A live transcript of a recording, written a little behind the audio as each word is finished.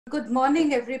Good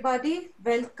morning, everybody.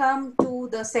 Welcome to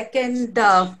the second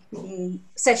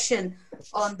session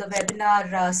on the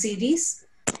webinar series.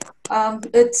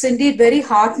 It's indeed very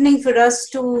heartening for us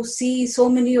to see so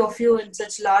many of you in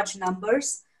such large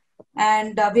numbers.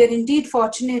 And we are indeed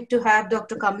fortunate to have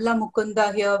Dr.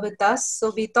 Mukunda here with us.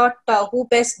 So we thought who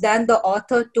best than the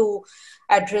author to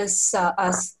address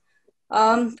us.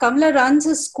 Kamala runs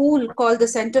a school called the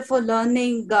Center for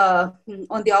Learning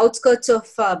on the outskirts of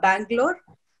Bangalore.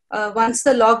 Once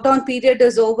the lockdown period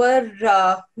is over,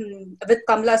 with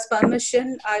Kamala's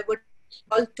permission, I would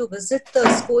all to visit the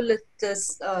school. It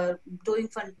is doing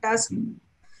fantastic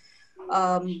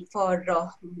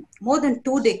for more than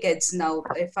 2 decades now,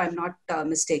 if I'm not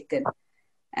mistaken.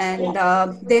 And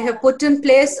they have put in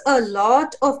place a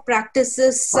lot of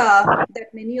practices that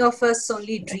many of us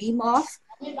only dream of.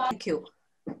 Thank you.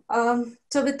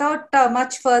 So without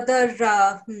much further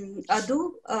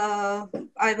ado,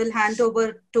 I will hand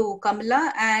over to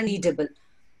Kamala and readable.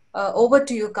 Over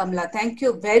to you, Kamala. Thank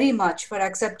you very much for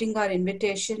accepting our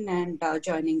invitation and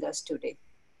joining us today.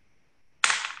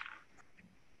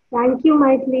 Thank you,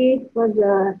 Mythili, for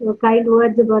your kind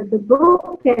words about the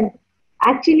book. And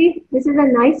actually, this is a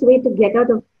nice way to get out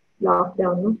of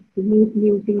lockdown, no? To meet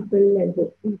new people and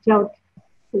to reach out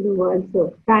to the world.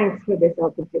 So thanks for this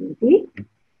opportunity.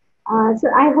 So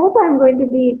I hope I'm going to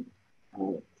be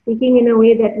speaking in a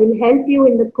way that will help you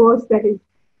in the course that is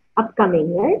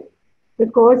upcoming, right? The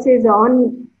course is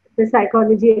on the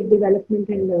psychology of development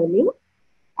and learning.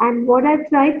 And what I've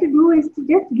tried to do is to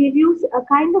just give you a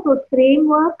kind of a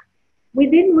framework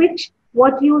within which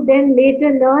what you then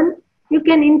later learn, you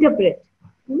can interpret.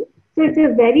 So it's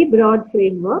a very broad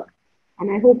framework, and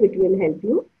I hope it will help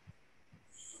you.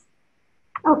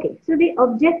 Okay, so the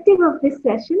objective of this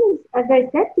session is, as I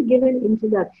said, to give an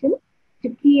introduction to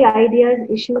key ideas,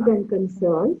 issues, and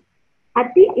concerns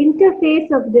at the interface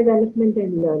of development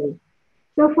and learning.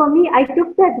 So for me, I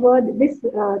took that word, this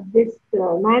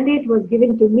mandate was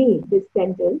given to me, this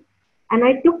sentence, and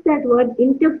I took that word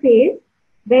interface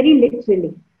very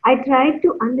literally. I tried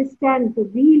to understand, to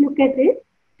re-look at it,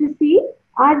 to see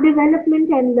are development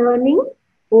and learning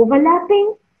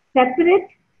overlapping, separate,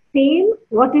 same,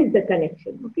 what is the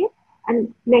connection, okay?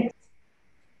 And next.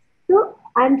 So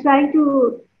I'm trying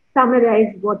to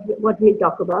summarize what we'll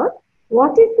talk about.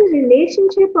 What is the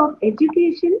relationship of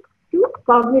education to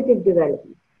cognitive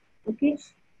development? Okay,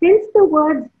 since the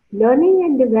words learning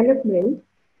and development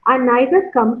are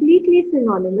neither completely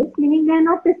synonymous, meaning they're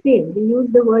not the same. We use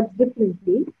the words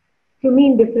differently to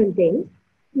mean different things,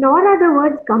 nor are the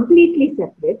words completely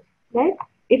separate, right?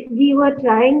 If we were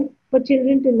trying for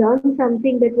children to learn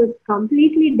something that was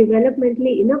completely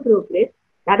developmentally inappropriate,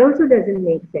 that also doesn't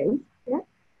make sense. Yeah?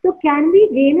 So can we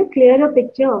gain a clearer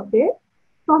picture of their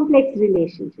complex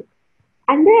relationship?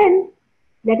 And then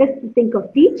let us think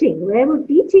of teaching. Where would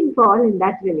teaching fall in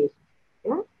that relationship?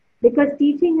 Yeah? Because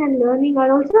teaching and learning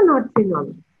are also not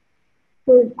synonymous.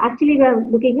 So actually we are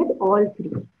looking at all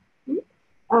three.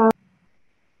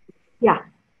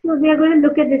 So we are going to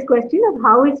look at this question of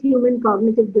how is human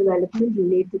cognitive development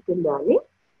related to learning?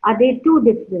 Are they two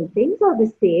different things or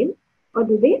the same, or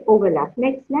do they overlap?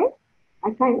 Next slide.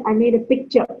 I made a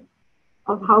picture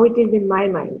of how it is in my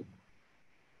mind.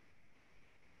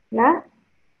 Yeah.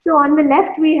 So on the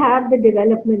left, we have the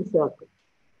development circle.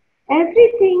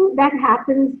 Everything that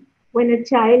happens when a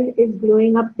child is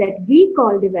growing up that we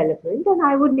call development, and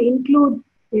I would include,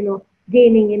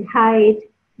 gaining in height,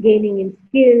 gaining in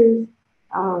skills,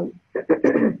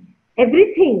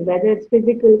 everything, whether it's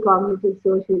physical, cognitive,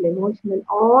 social, emotional,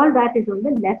 all that is on the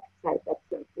left side of that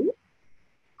circle.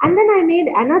 And then I made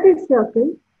another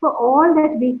circle for all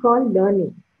that we call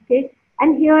learning. Okay,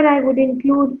 and here I would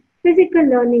include physical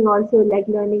learning also, like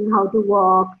learning how to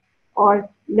walk, or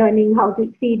learning how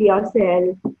to feed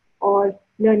yourself, or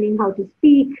learning how to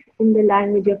speak in the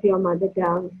language of your mother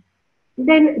tongue.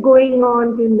 Then going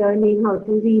on to learning how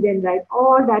to read and write,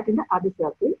 all that in the other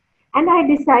circle. And I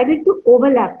decided to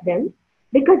overlap them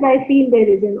because I feel there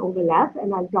is an overlap,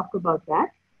 and I'll talk about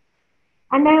that.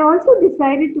 And I also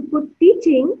decided to put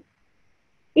teaching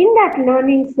in that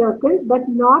learning circle, but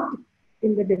not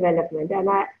in the development. And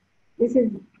this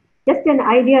is just an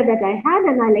idea that I had,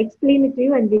 and I'll explain it to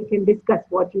you and we can discuss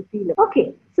what you feel.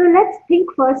 Okay, so let's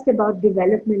think first about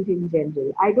development in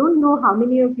general. I don't know how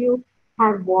many of you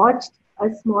have watched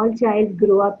a small child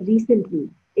grow up recently.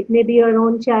 It may be your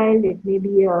own child, it may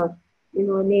be a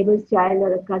neighbor's child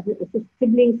or a cousin, a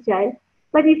sibling's child.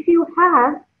 But if you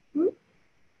have,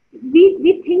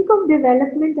 we think of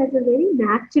development as a very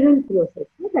natural process.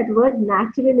 That word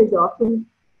natural is often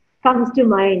comes to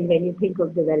mind when you think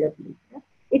of development.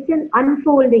 It's an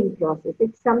unfolding process.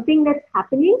 It's something that's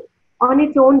happening on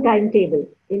its own timetable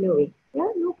in a way. Yeah,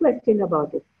 no question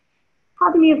about it.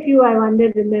 How many of you, I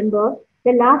wonder, remember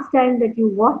the last time that you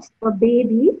watched a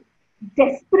baby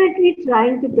desperately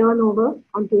trying to turn over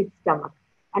onto its stomach?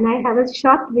 And I have a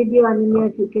short video, Ananya,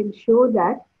 if you can show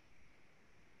that.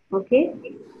 Okay,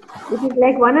 this is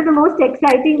like one of the most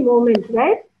exciting moments,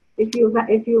 right? If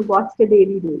you watched a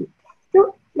baby do it.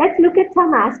 So let's look at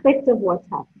some aspects of what's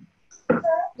happening.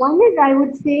 One is, I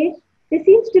would say, there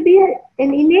seems to be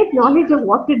an innate knowledge of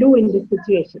what to do in this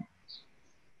situation.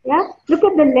 Yeah, look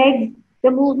at the legs,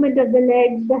 the movement of the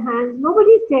legs, the hands.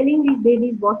 Nobody's telling these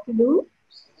babies what to do,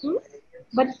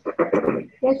 but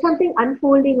there's something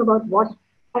unfolding about what.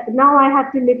 Now I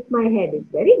have to lift my head. It's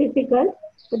very difficult,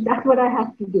 but that's what I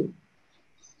have to do.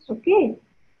 Okay.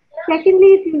 Secondly,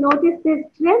 if you notice, there's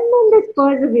tremendous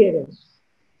perseverance.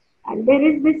 And there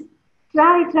is this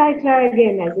try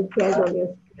again, as it says on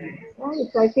your screen.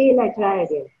 If I fail, I try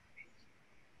again.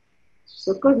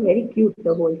 So, of course, very cute,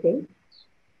 the whole thing.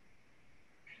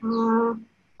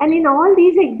 And in all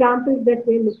these examples that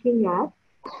we're looking at,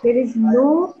 there is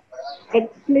no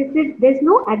explicit, there's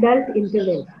no adult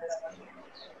intervention.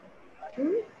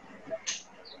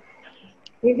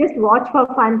 We just watch for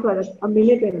fun for a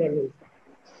minute and then we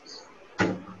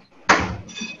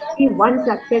see one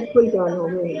successful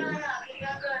turnover.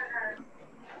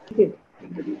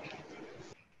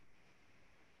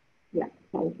 Yeah,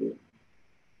 thank you.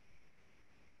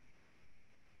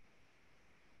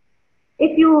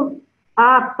 If you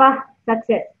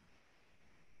success.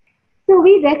 So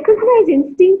we recognize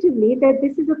instinctively that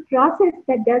this is a process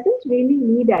that doesn't really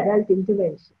need adult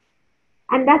intervention.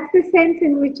 And that's the sense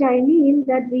in which I mean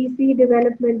that we see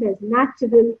development as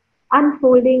natural,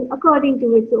 unfolding according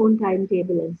to its own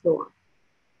timetable and so on.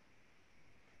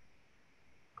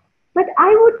 But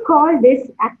I would call this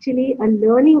actually a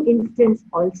learning instance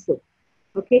also.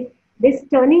 Okay, this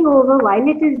turning over, while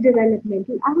it is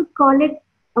developmental, I would call it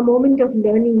a moment of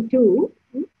learning too.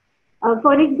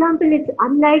 For example, it's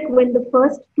unlike when the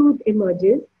first tooth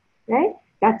emerges, right?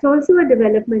 That's also a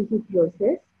developmental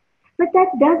process, but that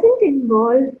doesn't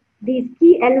involve these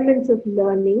key elements of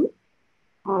learning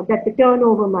that the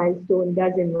turnover milestone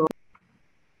does involve.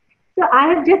 So I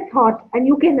have just thought, and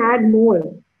you can add more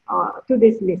to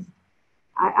this list.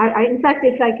 In fact,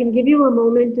 if I can give you a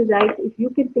moment to write, if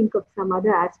you can think of some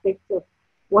other aspects of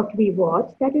what we watch,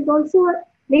 that is also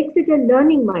makes it a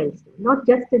learning milestone, not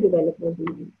just a developmental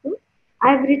milestone.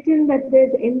 I've written that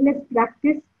there's endless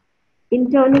practice,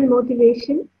 internal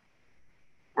motivation,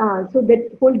 so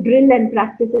that whole drill and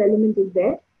practice element is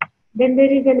there. Then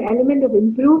there is an element of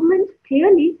improvement,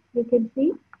 clearly you can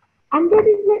see, and there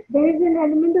is an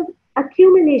element of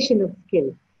accumulation of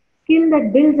skill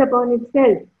that builds upon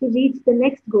itself to reach the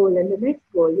next goal and the next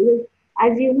goal. Because,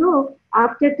 as you know,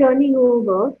 after turning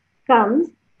over comes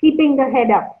keeping the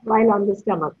head up while on the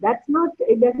stomach.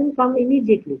 It doesn't come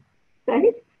immediately,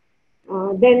 right?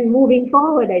 Then moving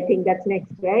forward, I think that's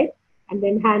next, right? And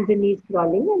then hands and knees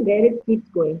crawling, and there it keeps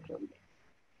going from there.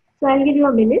 So I'll give you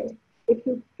a minute if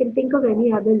you can think of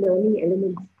any other learning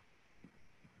elements.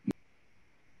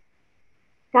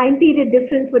 Time period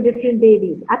different for different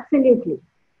babies, absolutely.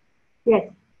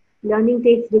 Yes, learning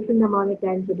takes different amount of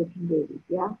time for different babies,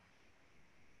 yeah.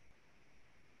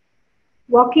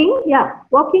 Walking, yeah.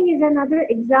 Walking is another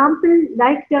example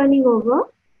like turning over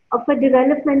of a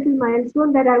developmental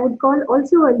milestone that I would call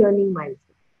also a learning milestone.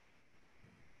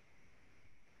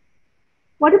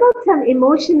 What about some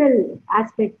emotional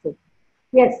aspects of it?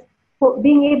 Yes,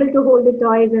 being able to hold a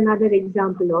toy is another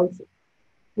example also.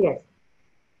 Yes.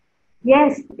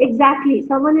 Yes, exactly.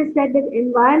 Someone has said that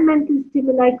environmental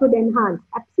stimuli could enhance.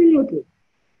 Absolutely.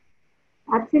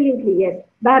 Absolutely, yes.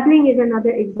 Babbling is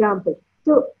another example.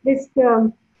 So this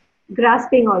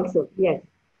grasping also, yes.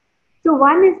 So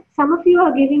one is, some of you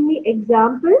are giving me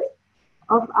examples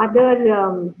of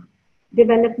other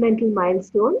developmental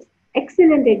milestones,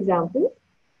 excellent examples.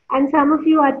 And some of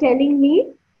you are telling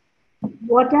me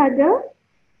what are the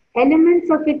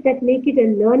elements of it that make it a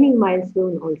learning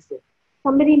milestone also.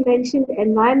 Somebody mentioned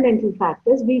environmental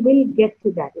factors. We will get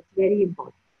to that. It's very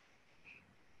important.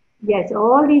 Yes,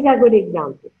 all these are good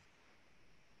examples.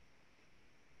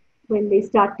 When they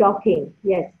start talking,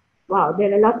 yes. Wow,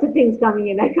 there are lots of things coming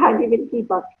in. I can't even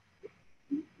keep up.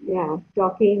 Yeah,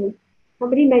 talking.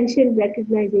 Somebody mentioned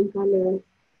recognizing colors.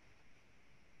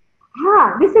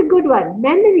 This is a good one.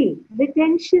 Memory,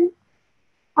 retention.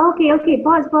 Okay,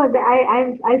 pause.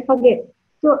 I forget.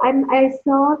 So I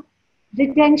saw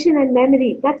retention and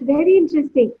memory. That's very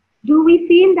interesting. Do we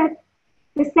feel that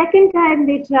the second time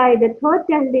they try, the third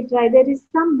time they try, there is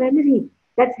some memory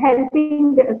that's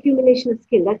helping the accumulation of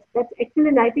skill. That's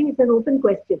excellent. I think it's an open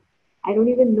question. I don't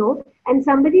even know. And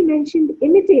somebody mentioned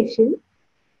imitation.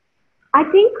 I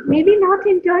think maybe not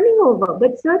in turning over,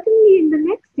 but certainly in the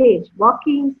next stage,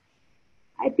 walking.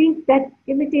 I think that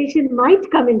imitation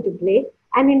might come into play,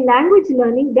 and in language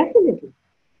learning, definitely.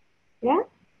 Yeah.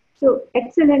 So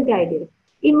excellent idea.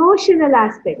 Emotional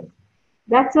aspect.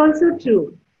 That's also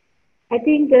true. I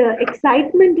think the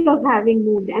excitement of having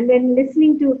moved and then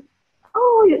listening to,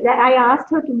 oh, I asked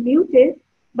her to mute it,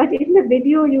 but in the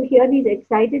video you hear these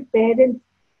excited parents,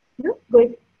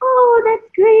 going, oh,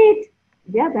 that's great.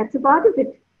 Yeah, that's a part of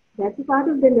it. That's a part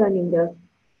of the learning, the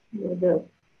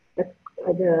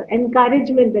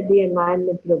encouragement that the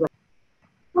environment provides.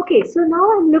 Okay, so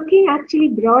now I'm looking actually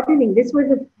broadening. This was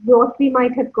what we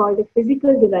might have called a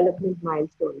physical development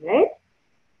milestone, right?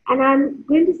 And I'm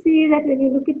going to say that when you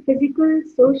look at physical,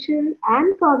 social,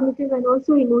 and cognitive, and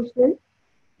also emotional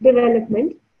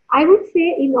development, I would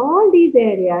say in all these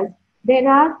areas, there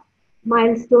are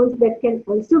milestones that can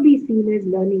also be seen as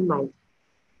learning milestones.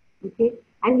 Okay,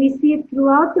 and we see it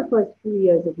throughout the first few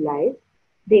years of life.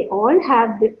 They all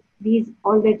have these,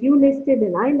 all that you listed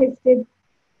and I listed,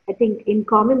 I think, in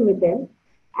common with them.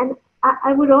 And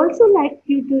I would also like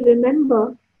you to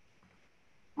remember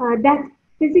that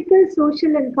physical,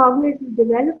 social, and cognitive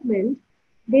development,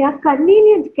 they are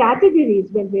convenient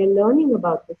categories when we are learning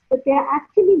about this, but they are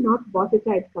actually not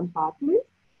watertight compartments.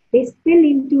 They spill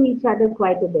into each other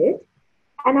quite a bit.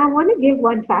 And I want to give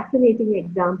one fascinating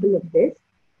example of this.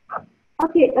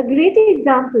 Okay, a great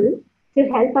example to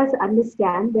help us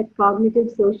understand that cognitive,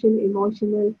 social,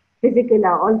 emotional, physical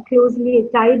are all closely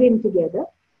tied in together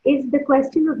is the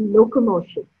question of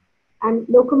locomotion. And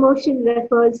locomotion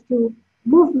refers to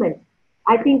movement.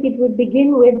 I think it would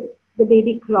begin with the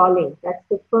baby crawling. That's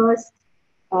the first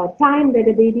time that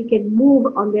a baby can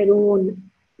move on their own,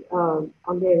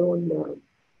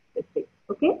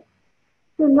 okay?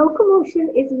 So locomotion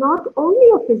is not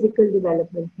only a physical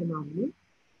development phenomenon.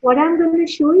 What I'm going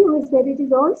to show you is that it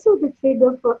is also the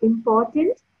trigger for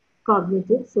important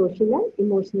cognitive, social, and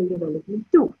emotional development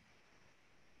too.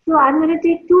 So I'm going to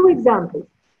take two examples.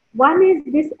 One is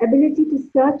this ability to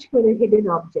search for a hidden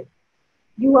object.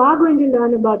 You are going to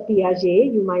learn about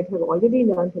Piaget. You might have already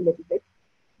learned a little bit.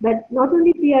 But not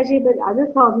only Piaget, but other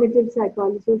cognitive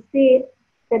psychologists say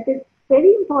that it's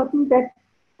very important that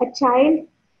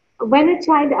when a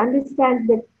child understands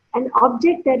that an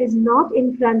object that is not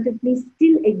in front of me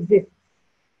still exists,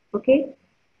 okay?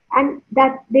 And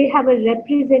that they have a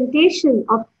representation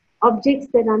of objects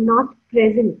that are not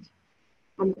present.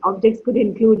 And objects could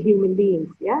include human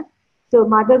beings, yeah? So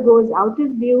mother goes out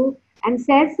of view and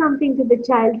says something to the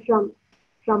child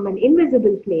from an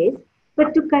invisible place,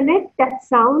 but to connect that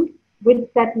sound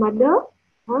with that mother,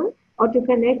 or to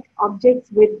connect objects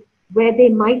with where they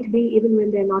might be even when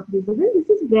they're not visible, this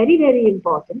is very, very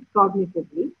important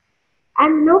cognitively.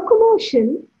 And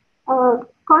locomotion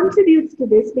contributes to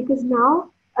this because now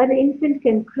an infant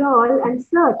can crawl and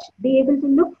search, be able to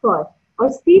look for or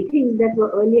see things that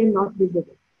were earlier not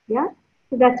visible. Yeah,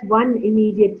 so that's one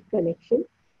immediate connection.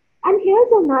 And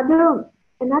here's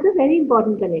another very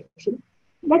important connection.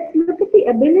 Let's look at the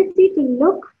ability to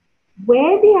look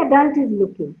where the adult is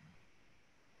looking.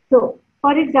 So,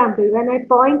 for example, when I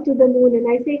point to the moon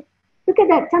and I say, look at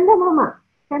that, Chanda Mama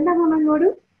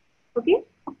Nodu, okay?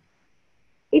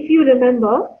 If you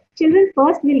remember, children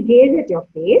first will gaze at your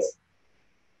face,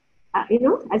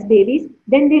 as babies,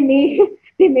 then they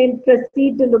may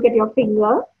proceed to look at your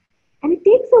finger, and it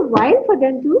takes a while for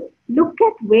them to look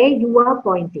at where you are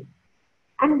pointing.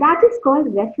 And that is called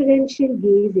referential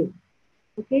gazing,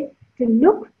 okay? To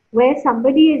look where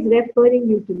somebody is referring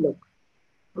you to look,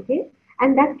 okay?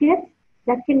 And that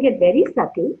can get very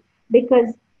subtle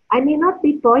because I may not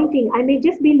be pointing, I may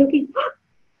just be looking,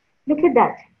 look at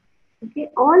that, okay?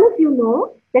 All of you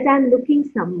know that I'm looking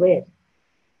somewhere,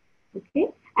 okay?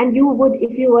 And you would,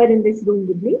 if you were in this room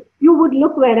with me, you would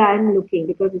look where I'm looking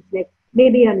because it's like,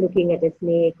 maybe I'm looking at a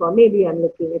snake or maybe I'm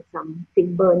looking at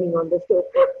something burning on the stove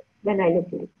when I look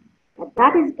like that.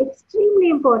 That is extremely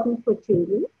important for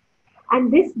children.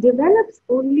 And this develops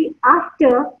only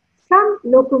after some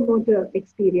locomotor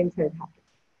experience has happened.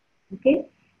 Okay?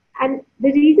 And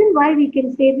the reason why we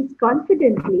can say this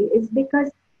confidently is because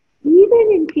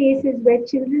even in cases where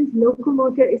children's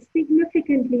locomotor is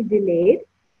significantly delayed,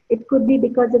 it could be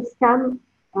because of some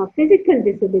physical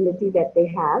disability that they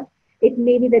have. It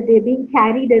may be that they're being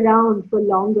carried around for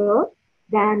longer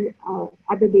than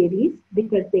other babies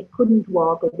because they couldn't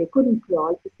walk or they couldn't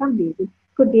crawl for some reason.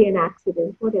 Could be an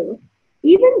accident, whatever.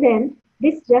 Even then,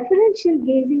 this referential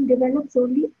gazing develops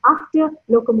only after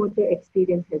locomotor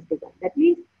experience has begun. That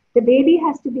means The baby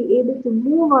has to be able to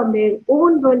move on their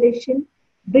own volition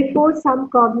before some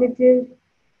cognitive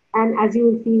and, as you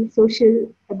will see,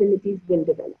 social abilities will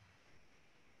develop.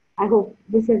 I hope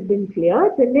this has been clear.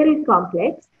 It's a little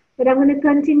complex, but I'm going to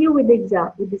continue with the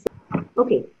example.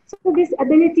 Okay, so this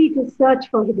ability to search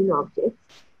for hidden objects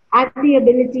and the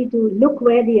ability to look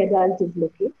where the adult is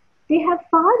looking, they have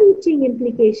far-reaching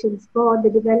implications for the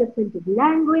development of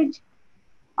language,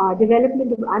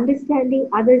 development of understanding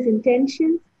others'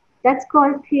 intentions. That's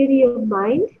called theory of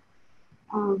mind.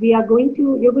 You're going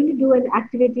to do an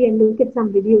activity and look at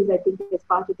some videos, I think, as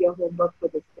part of your homework for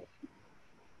this session.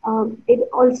 It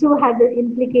also has an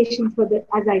implication for the,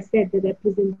 as I said, the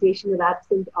representation of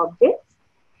absent objects.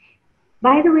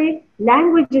 By the way,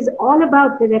 language is all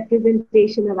about the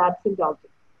representation of absent objects.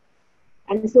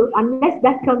 And so unless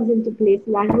that comes into place,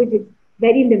 language is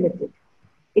very limited.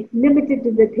 It's limited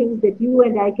to the things that you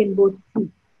and I can both see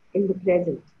in the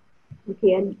present.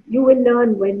 Okay, and you will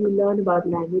learn when you learn about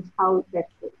language how this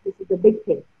is a big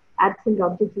thing. Absent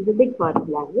objects is a big part of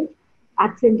language.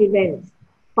 Absent events,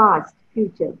 past,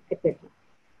 future, etc.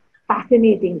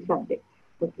 Fascinating subject.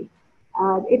 Okay.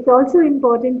 It's also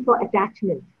important for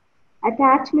attachment.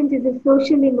 Attachment is a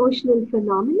social emotional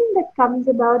phenomenon that comes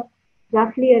about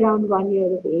roughly around 1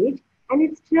 year of age, and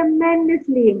it's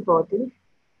tremendously important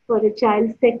for a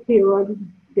child's sexual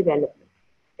development.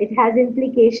 It has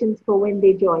implications for when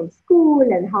they join school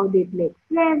and how they make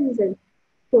friends, and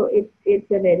so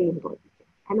it's a very important thing.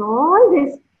 And all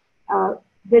this,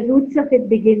 the roots of it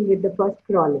begin with the first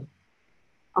crawling.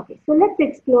 Okay, so let's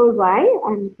explore why.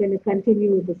 I'm going to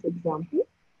continue with this example.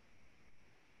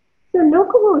 So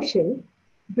locomotion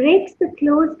breaks the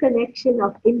close connection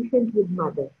of infant with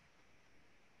mother.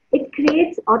 It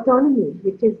creates autonomy,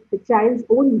 which is the child's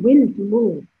own will to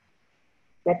move,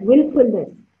 that willfulness.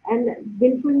 And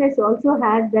willfulness also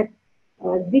has that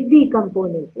ziddy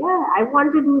component. Yeah, I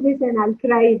want to do this and I'll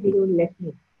cry if you don't let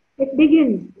me. It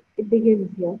begins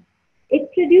here.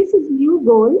 It produces new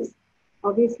goals,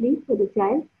 obviously, for the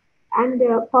child, and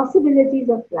possibilities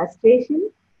of frustration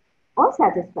or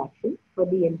satisfaction for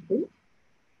the infant.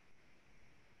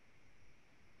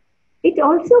 It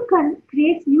also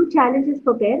creates new challenges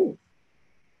for parents.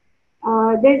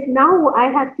 There's now,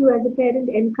 I have to, as a parent,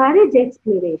 encourage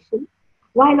exploration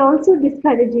while also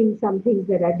discouraging some things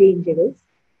that are dangerous.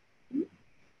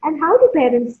 And how do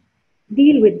parents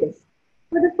deal with this?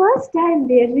 For the first time,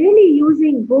 they're really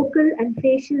using vocal and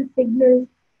facial signals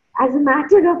as a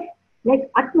matter of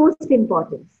utmost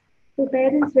importance. So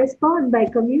parents respond by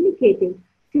communicating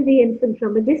to the infant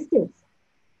from a distance.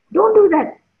 Don't do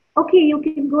that. Okay, you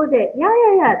can go there.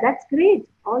 Yeah, that's great.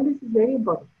 All this is very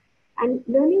important. And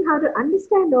learning how to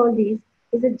understand all these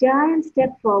is a giant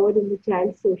step forward in the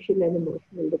child's social and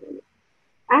emotional development.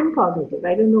 And cognitive.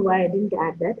 I don't know why I didn't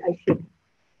add that. I should.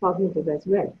 Cognitive as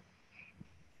well.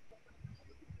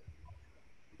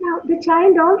 Now, the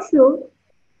child also,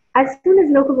 as soon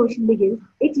as locomotion begins,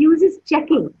 it uses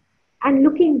checking and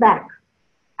looking back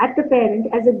at the parent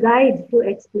as a guide to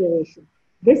exploration.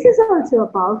 This is also a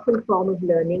powerful form of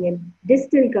learning and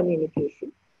distal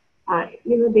communication.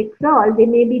 They crawl, they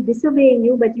may be disobeying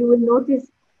you, but you will notice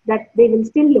that they will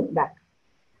still look back.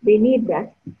 They need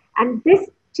that. And this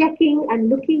checking and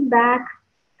looking back,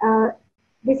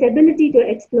 this ability to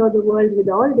explore the world with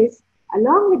all this,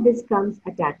 along with this comes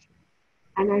attachment.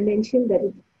 And I mentioned that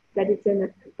it's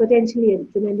potentially a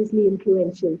tremendously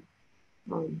influential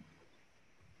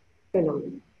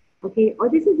phenomenon. Okay,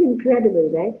 this is incredible,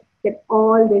 right? That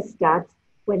all this starts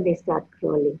when they start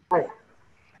crawling. All right.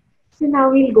 So now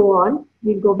we'll go on.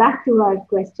 We'll go back to our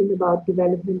question about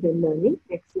development and learning.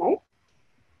 Next slide.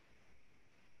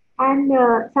 And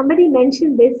somebody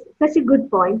mentioned this, such a good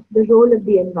point, the role of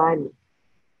the environment.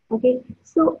 Okay,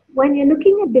 so when you're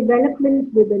looking at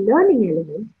development with a learning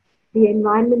element, the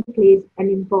environment plays an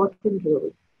important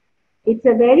role. It's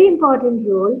a very important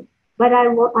role, but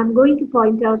I'm going to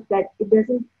point out that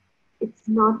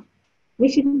we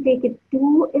shouldn't take it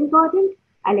too important.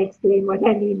 I'll explain what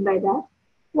I mean by that.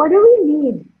 What do we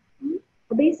need?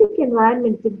 A basic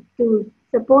environment to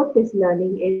support this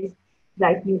learning is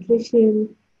right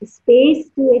nutrition, space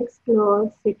to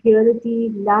explore, security,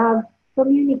 love,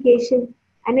 communication.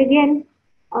 And again,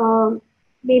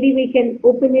 maybe we can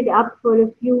open it up for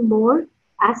a few more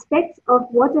aspects of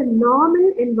what a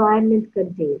normal environment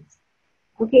contains.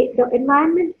 Okay, the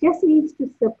environment just needs to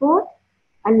support,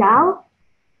 allow,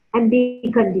 and be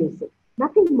conducive.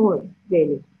 Nothing more,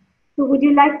 really. So would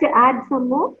you like to add some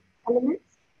more elements?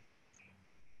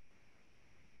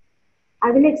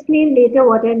 I will explain later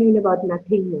what I mean about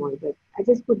nothing more, but I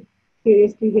just would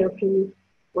curious to hear from you.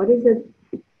 What is a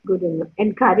good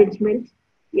encouragement?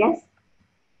 Yes?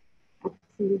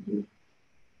 absolutely.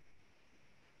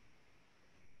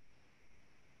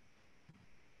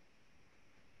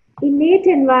 Innate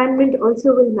environment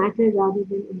also will matter rather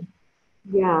than,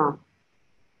 yeah.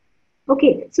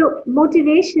 Okay, so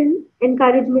motivation,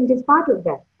 encouragement is part of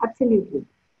that. Absolutely.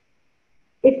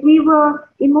 If we were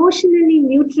emotionally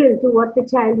neutral to what the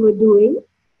child were doing,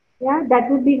 yeah,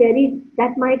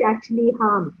 that might actually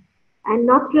harm. And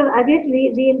not again,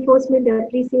 reinforcement,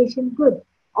 appreciation, good.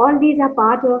 All these are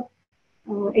part of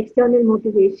external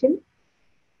motivation.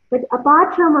 But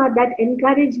apart from that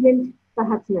encouragement,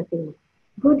 perhaps nothing more.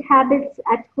 Good habits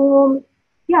at home,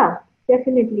 yeah,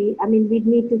 definitely. I mean, we'd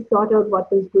need to sort out what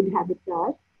those good habits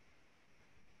are.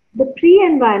 The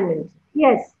pre-environment,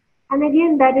 yes. And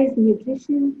again, that is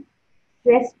nutrition,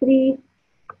 stress-free.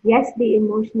 Yes, the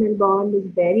emotional bond is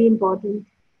very important.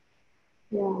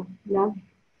 Yeah,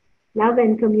 love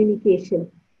and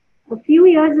communication. A few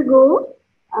years ago,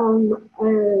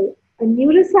 a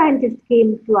neuroscientist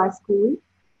came to our school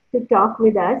to talk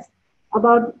with us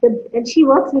about and she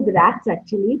works with rats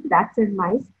actually, rats and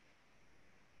mice,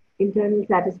 internal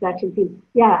satisfaction field.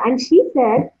 Yeah, and she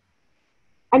said,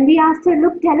 and we asked her,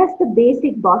 look, tell us the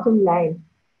basic bottom line.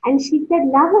 And she said,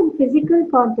 love and physical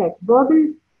contact,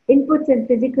 verbal inputs and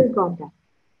physical contact.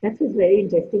 That was very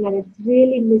interesting, and it's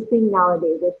really missing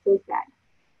nowadays. It's so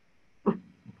sad.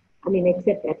 I mean,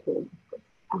 except at home.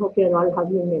 I hope you're all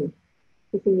hugging and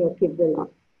kissing your kids a lot.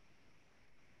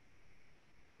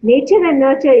 Nature and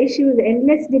nurture issues,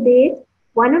 endless debate.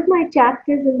 One of my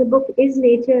chapters in the book is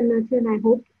nature and nurture, and I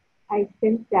hope I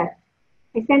sent that.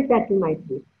 I sent that to my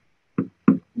team.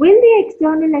 Will the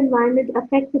external environment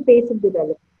affect the pace of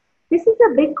development? This is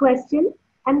a big question.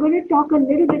 I'm going to talk a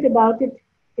little bit about it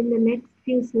in the next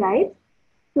few slides.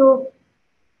 So,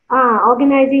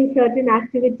 organizing certain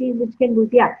activities which can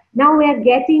boost. Yeah, now we are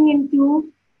getting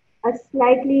into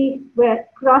we're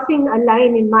crossing a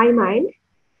line in my mind.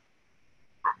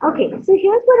 Okay, so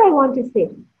here's what I want to say.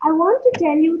 I want to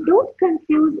tell you, don't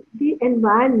confuse the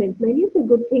environment, many of the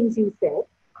good things you said,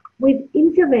 with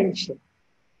intervention.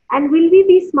 And will we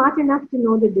be smart enough to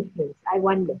know the difference? I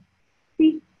wonder.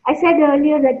 See, I said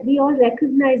earlier that we all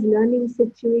recognize learning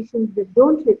situations that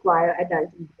don't require adult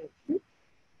intervention.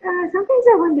 Sometimes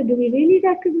I wonder, do we really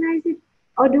recognize it?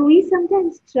 Or do we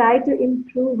sometimes try to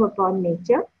improve upon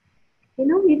nature? You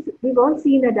know, we've all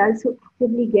seen adults who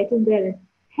actively get in there and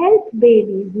help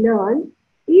babies learn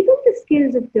even the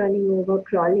skills of turning over,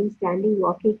 crawling, standing,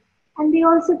 walking. And they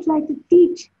also try to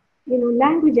teach,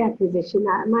 language acquisition.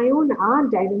 My own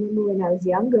aunt, I remember when I was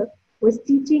younger, was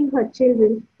teaching her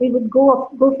children. We would go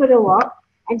for a walk,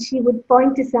 and she would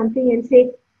point to something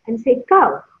and say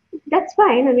cow. That's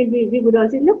fine. I mean, we would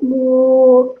also look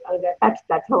moo.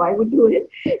 That's how I would do it.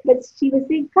 But she was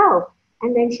saying cow,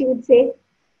 and then she would say,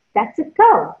 that's a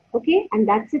cow, okay, and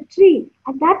that's a tree.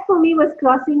 And that for me was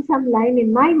crossing some line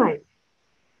in my mind.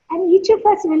 And each of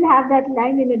us will have that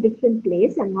line in a different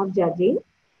place. I'm not judging,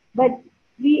 but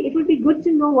it would be good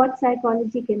to know what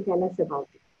psychology can tell us about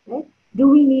it, right? Do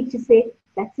we need to say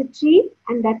that's a tree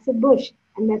and that's a bush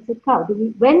and that's a cow?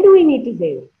 When do we need to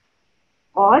say it?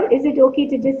 Or is it okay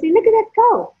to just say, look at that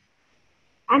cow?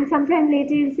 And sometime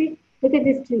later you say, look at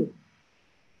this tree.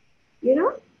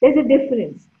 There's a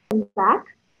difference. In fact,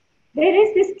 there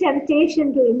is this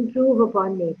temptation to improve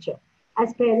upon nature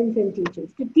as parents and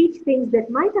teachers, to teach things that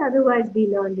might otherwise be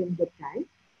learned in good time.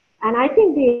 And I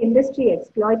think the industry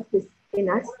exploits this in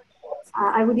us.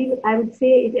 I would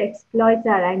say it exploits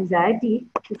our anxiety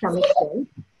to some extent.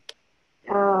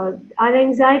 Our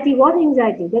anxiety, what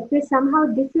anxiety? That we're somehow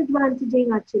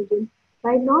disadvantaging our children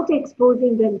by not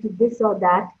exposing them to this or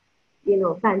that,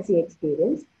 fancy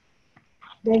experience.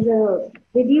 There's a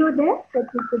video there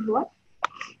that we could watch.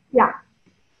 Yeah,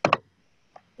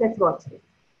 let's watch it.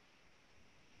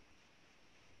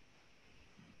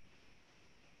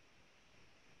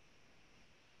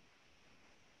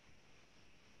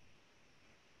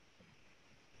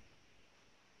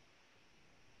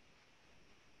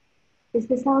 Is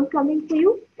the sound coming for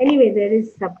you? Anyway, there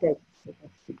is subtitles.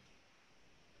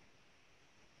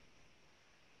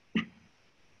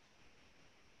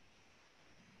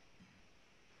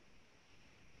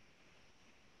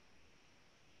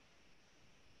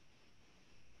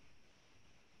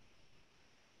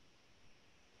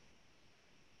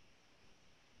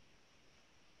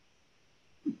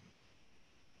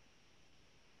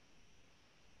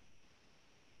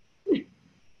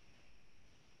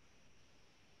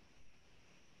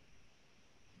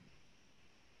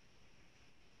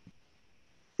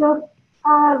 So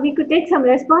we could take some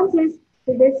responses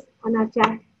to this on our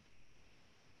chat.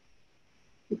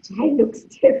 The child looks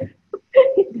stiff.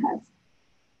 It does.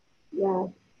 Yeah.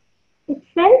 it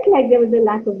felt like there was a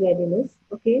lack of readiness.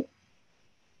 Okay.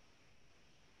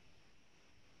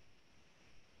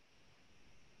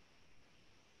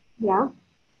 Yeah.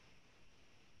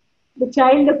 The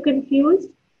child looked confused.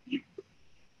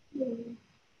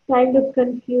 Child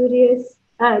looked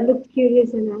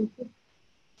curious and anxious.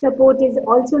 Support is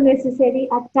also necessary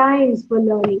at times for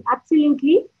learning.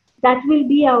 Absolutely. That will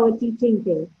be our teaching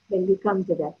thing when we come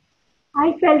to that.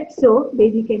 I felt so.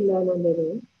 Baby can learn on their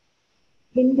own.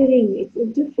 Hindering, it's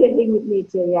interfering with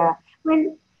nature. Yeah.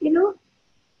 When,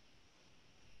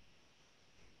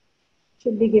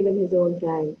 should be given his own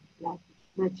time. Like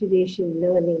maturation,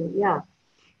 learning. Yeah.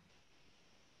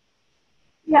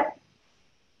 Yeah.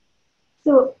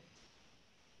 So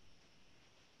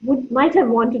might have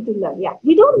wanted to learn. Yeah,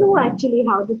 we don't know actually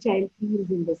how the child feels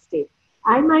in this state.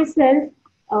 I myself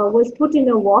was put in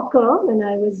a walker when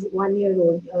I was 1 year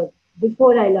old,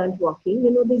 before I learned walking.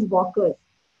 These walkers,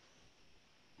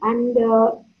 and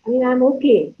I mean I'm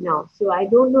okay now, so I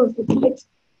don't know if it might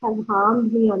have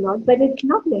harmed me or not, but it's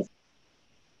not necessary.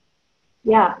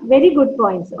 Yeah, very good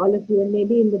points, all of you, and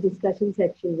maybe in the discussion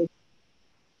section.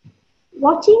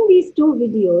 Watching these two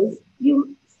videos,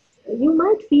 you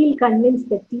might feel convinced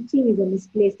that teaching is a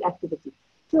misplaced activity.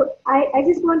 So I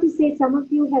just want to say some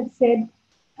of you have said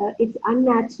it's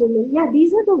unnatural. Yeah,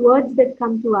 these are the words that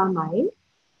come to our mind.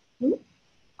 Hmm?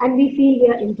 And we feel we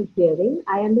are interfering.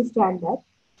 I understand that.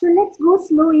 So let's go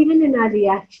slow even in our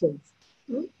reactions.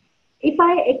 Hmm? If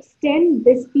I extend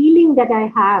this feeling that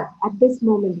I have at this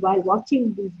moment while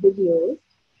watching these videos,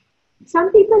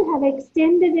 some people have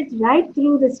extended it right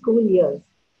through the school years.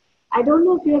 I don't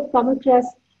know if you have come across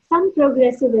some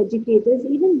progressive educators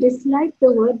even dislike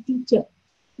the word teacher.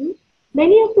 Hmm?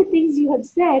 Many of the things you have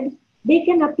said, they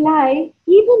can apply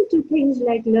even to things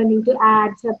like learning to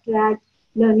add, subtract,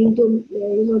 learning to,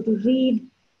 to read.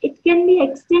 It can be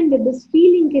extended. This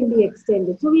feeling can be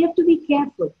extended. So we have to be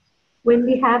careful when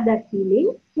we have that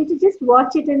feeling. We have to just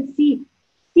watch it and see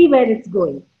where it's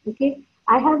going. Okay.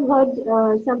 I have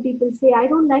heard some people say, I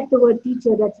don't like the word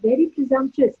teacher. That's very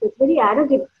presumptuous. That's very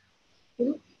arrogant. You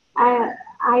know,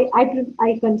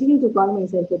 I continue to call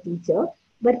myself a teacher,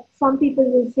 but some people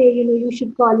will say, you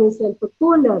should call yourself a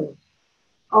co-learner,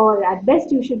 or at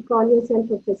best you should call yourself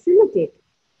a facilitator.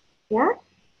 Yeah.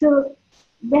 So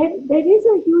there is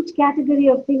a huge category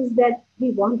of things that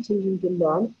we want children to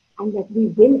learn and that we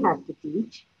will have to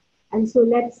teach. And so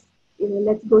let's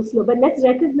go slow, but let's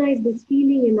recognize this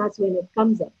feeling in us when it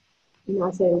comes up in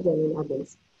ourselves and in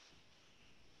others.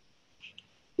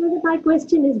 So my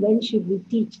question is, when should we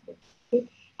teach them? Okay?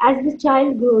 As the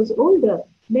child grows older,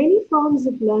 many forms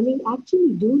of learning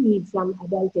actually do need some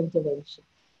adult intervention,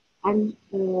 and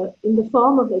in the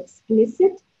form of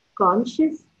explicit,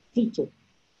 conscious teaching.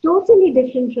 Totally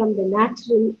different from the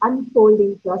natural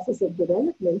unfolding process of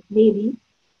development, maybe,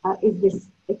 is this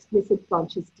explicit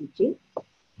conscious teaching.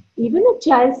 Even a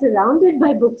child surrounded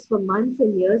by books for months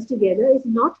and years together is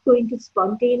not going to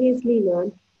spontaneously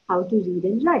learn how to read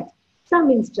and write. Some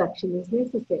instruction is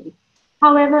necessary.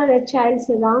 However, a child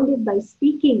surrounded by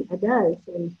speaking adults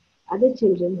and other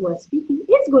children who are speaking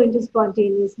is going to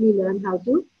spontaneously learn how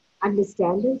to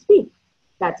understand and speak.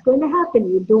 That's going to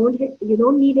happen. You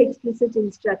don't need explicit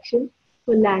instruction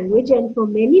for language and for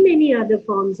many other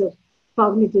forms of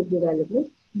cognitive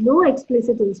development. No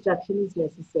explicit instruction is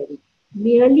necessary.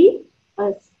 Merely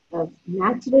a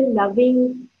natural,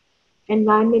 loving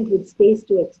environment with space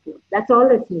to explore. That's all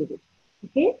that's needed.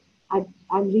 Okay?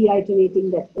 I'm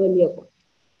reiterating that earlier point.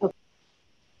 Okay.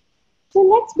 So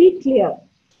let's be clear.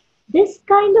 This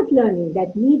kind of learning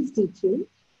that needs teaching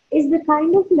is the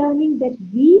kind of learning that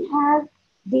we have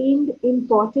deemed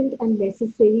important and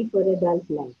necessary for adult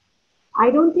life. I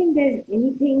don't think there's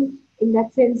anything in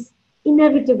that sense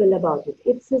inevitable about it.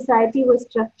 If society was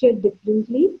structured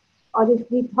differently, or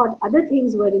if we thought other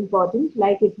things were important,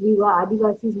 like if we were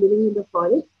Adivasis living in the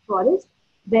forest,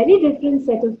 very different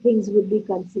set of things would be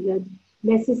considered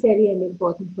necessary and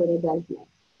important for adult life.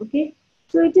 Okay?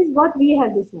 So it is what we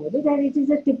have decided, and it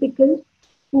is a typical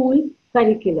school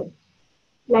curriculum.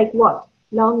 Like what?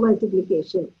 Long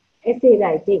multiplication, essay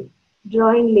writing,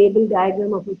 drawing label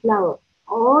diagram of a flower.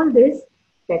 All this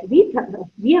that we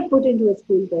have put into a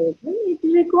school curriculum, it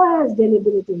requires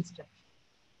deliberate instruction.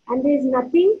 And there is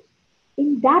nothing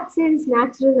in that sense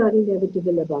natural or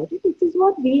inevitable about it. It is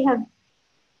what we have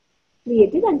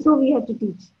created, and so we have to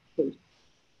teach children.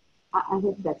 I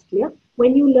hope that's clear.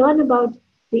 When you learn about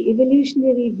the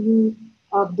evolutionary view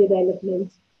of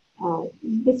development,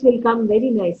 this will come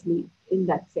very nicely in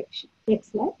that section.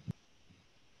 Next slide.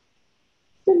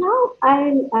 So now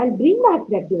I'll bring back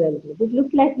that development. It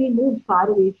looked like we moved far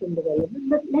away from development,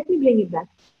 but let me bring it back.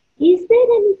 is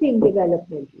there anything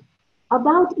developmental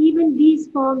about even these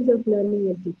forms of learning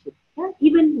and teaching? Yeah?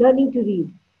 Even learning to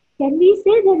read. Can we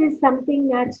say there is something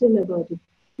natural about it?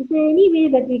 Is there any way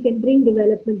that we can bring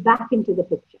development back into the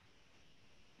picture?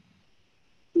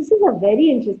 This is a very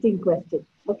interesting question.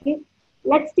 Okay,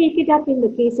 let's take it up in the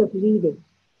case of reading.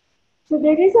 So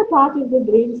there is a part of the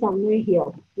brain somewhere here,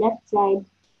 left side,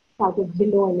 sort of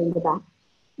below and in the back.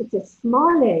 It's a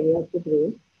small area of the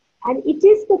brain, and it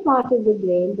is the part of the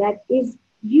brain that is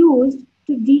used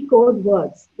to decode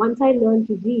words. Once I learn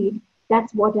to read,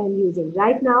 that's what I'm using.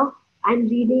 Right now, I'm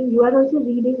reading, you are also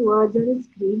reading words on the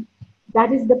screen.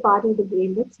 That is the part of the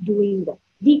brain that's doing the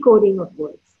decoding of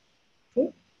words.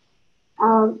 Okay?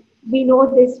 We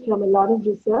know this from a lot of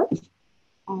research.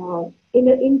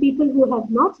 In people who have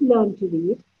not learned to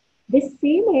read, this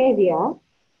same area,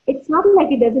 it's not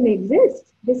like it doesn't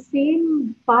exist. The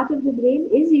same part of the brain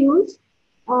is used,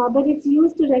 but it's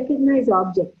used to recognize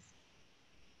objects,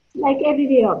 like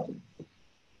everyday objects.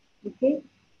 Okay?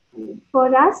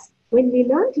 For us, when we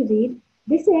learn to read,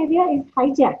 this area is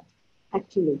hijacked,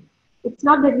 actually. It's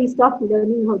not that we stop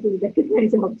learning how to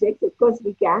recognize objects. Of course,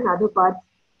 we can. Other parts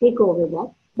take over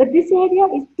that. But this area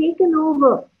is taken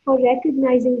over for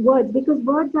recognizing words, because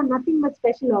words are nothing but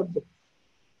special objects.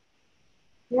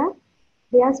 Yeah?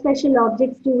 They are special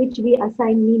objects to which we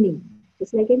assign meaning,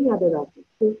 just like any other object.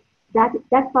 So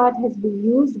that part has been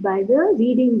used by the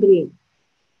reading brain.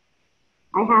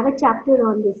 I have a chapter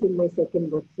on this in my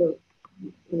second book, so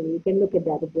you can look at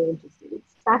that if you're interested.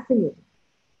 It's fascinating.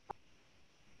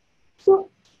 So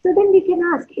then we can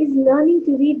ask, is learning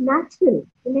to read natural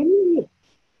in any way?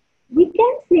 We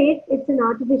can say it's an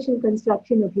artificial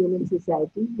construction of human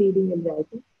society, reading and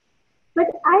writing. But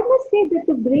I must say that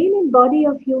the brain and body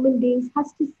of human beings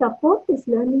has to support this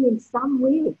learning in some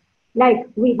way. Like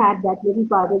we had that little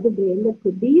part of the brain that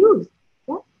could be used.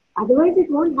 Yeah? Otherwise, it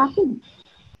won't happen.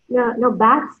 Now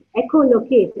bats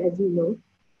echolocate, as you know.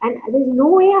 And there's no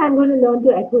way I'm going to learn to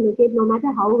echolocate, no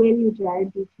matter how well you try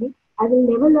and teach me. I will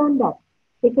never learn that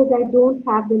because I don't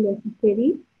have the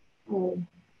necessary,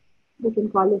 we can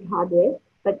call it hardware,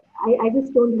 but I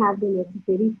just don't have the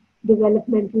necessary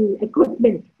developmental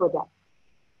equipment for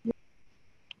that.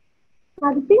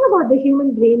 Now, the thing about the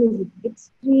human brain is it's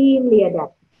extremely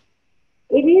adaptive.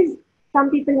 It is,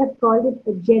 some people have called it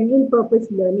a general purpose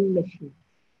learning machine.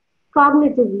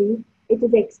 Cognitively, it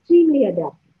is extremely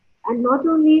adaptive. And not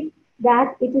only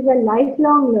that, it is a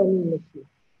lifelong learning machine.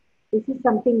 This is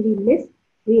something we miss.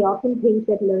 We often think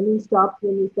that learning stops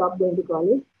when we stop going to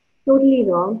college. Totally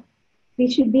wrong. We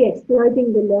should be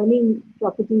exploiting the learning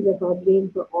properties of our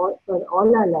brain for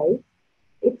all our lives.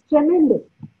 It's tremendous.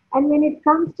 And when it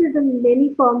comes to the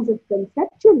many forms of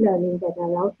conceptual learning that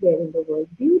are out there in the world,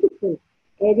 beautiful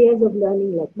areas of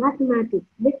learning like mathematics,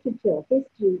 literature,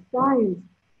 history, science,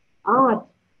 art,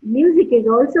 music is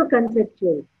also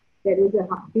conceptual. There is a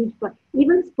huge part.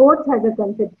 Even sports has a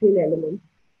conceptual element.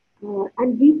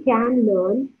 And we can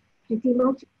learn pretty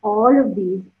much all of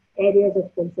these areas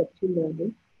of conceptual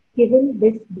learning given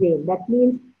this brain. That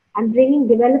means I'm bringing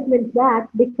development back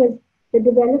because the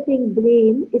developing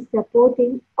brain is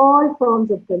supporting all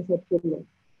forms of conceptual learning.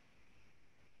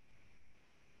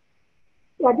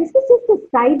 Yeah, this is just a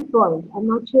side point. I'm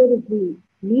not sure if we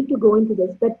need to go into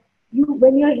this, but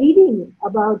when you're reading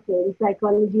about the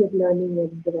psychology of learning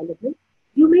and development,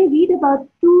 you may read about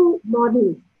two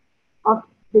models of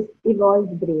this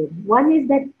evolved brain. One is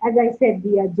that, as I said,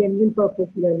 we are general purpose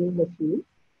learning machines.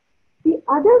 The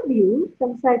other view,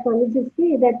 some psychologists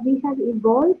say that we have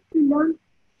evolved to learn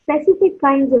specific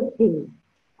kinds of things.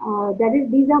 That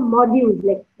is, these are modules,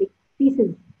 like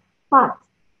pieces, parts,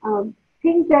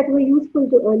 things that were useful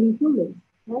to early humans.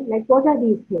 Like, what are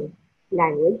these things?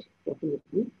 Language,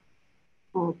 definitely.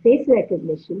 Face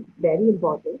recognition, very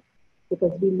important,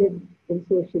 because we live in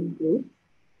social groups.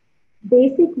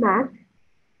 Basic math,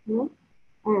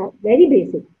 very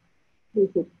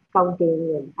basic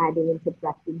counting and adding and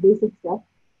subtracting, basic stuff.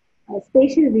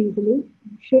 Spatial reasoning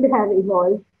should have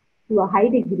evolved to a high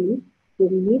degree, so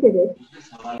we needed it.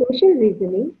 Social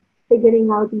reasoning, figuring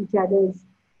out each other's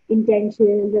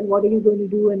intentions and what are you going to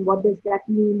do and what does that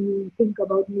mean, think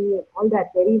about me and all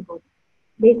that, very important.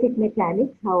 Basic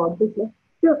mechanics, how objects work.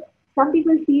 So some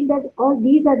people feel that all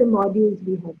these are the modules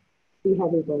we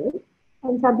have evolved.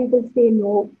 And some people say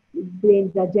no,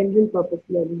 brains are general purpose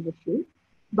learning machines.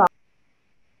 But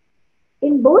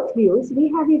in both views, we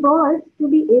have evolved to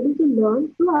be able to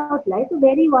learn throughout life a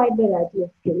very wide variety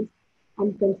of skills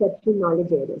and conceptual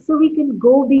knowledge areas. So we can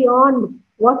go beyond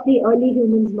what the early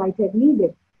humans might have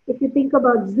needed. If you think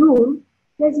about Zoom,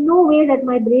 there's no way that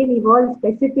my brain evolved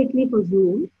specifically for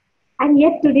Zoom. And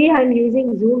yet today I'm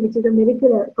using Zoom, which is a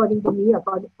miracle according to me,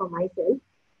 according for myself.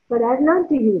 But I've learned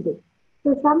to use it.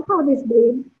 So somehow this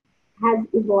brain has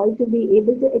evolved to be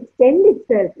able to extend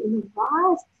itself in a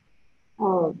vast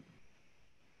uh,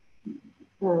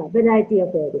 variety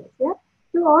of areas. Yeah?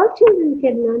 So all children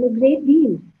can learn a great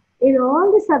deal in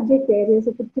all the subject areas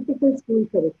of a typical school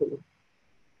curriculum.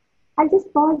 I'll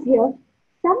just pause here.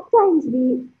 Sometimes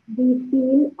we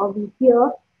feel or we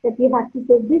hear that we have to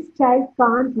say this child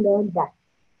can't learn that.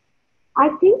 I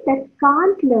think that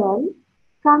can't learn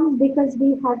comes because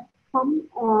we have come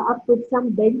up with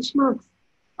some benchmarks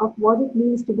of what it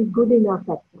means to be good enough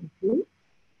at something.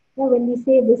 Now, when we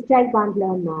say this child can't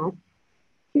learn math,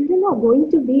 children are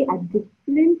going to be at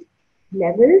different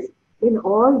levels in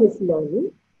all this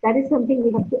learning. That is something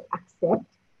we have to accept.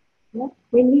 Yeah?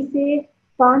 When we say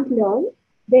can't learn,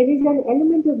 there is an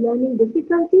element of learning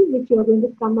difficulty which you're going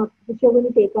to come up, which you're going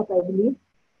to take up, I believe,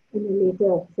 in a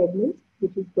later segment,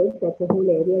 which is good. That's a whole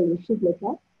area you should look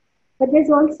at. But there's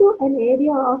also an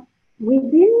area of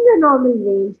within the normal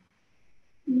range,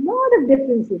 a lot of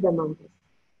differences among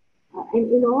us.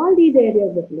 And in all these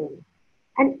areas of learning.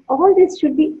 And all this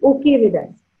should be okay with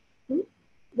us.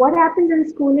 What happens in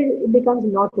school is it becomes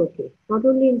not okay. Not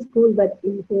only in school, but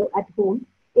at home.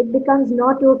 It becomes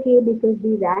not okay because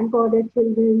we rank order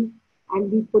children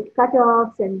and we put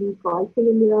cutoffs and we call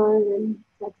failure and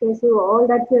success. So all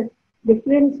that's a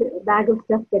different bag of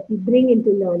stuff that we bring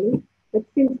into learning. But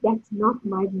since that's not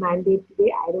my mandate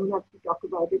today, I don't have to talk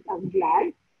about it. I'm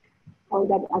glad all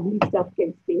that ugly stuff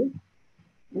can stay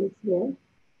elsewhere.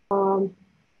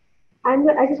 And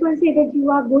I just want to say that you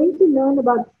are going to learn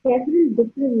about several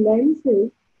different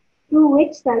lenses through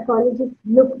which psychologists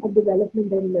look at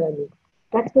development and learning.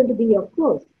 That's going to be your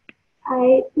course.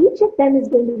 Each of them is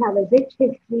going to have a rich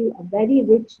history, a very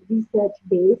rich research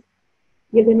base.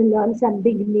 You're going to learn some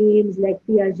big names like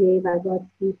Piaget,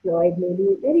 Vygotsky, Freud,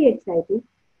 maybe very exciting.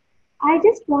 I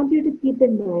just want you to keep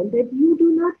in mind that you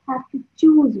do not have to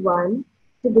choose one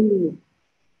to believe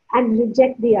and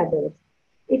reject the others.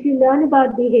 If you learn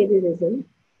about behaviorism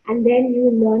and then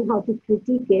you learn how to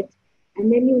critique it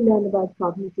and then you learn about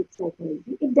cognitive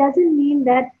psychology, it doesn't mean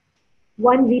that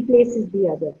one replaces the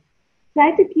other.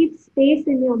 Try to keep space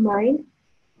in your mind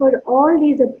for all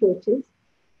these approaches.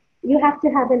 You have to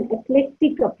have an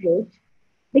eclectic approach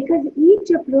because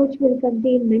each approach will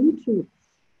contain many truths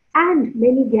and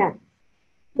many gaps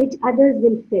which others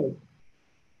will fill.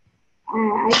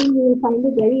 I think you will find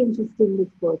it very interesting, this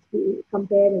course, to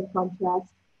compare and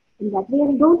contrast in that way.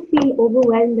 And don't feel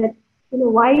overwhelmed that,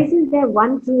 why isn't there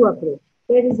one true approach?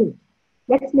 There isn't.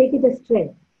 Let's make it a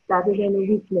strength rather than a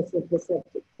weakness of the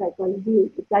subject.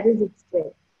 Psychology, that is its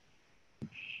strength.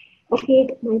 Okay,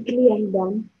 Mythili, I'm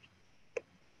done.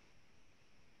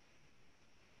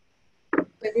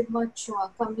 Very much,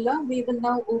 Kamala. We will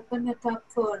now open it up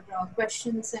for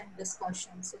questions and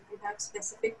discussions. If you have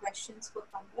specific questions for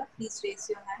Kamala, please raise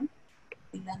your hand.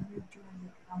 We'll unmute you and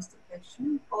you can ask the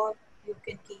question, or you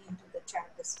can key into the chat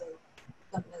as well.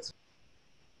 Kamala's.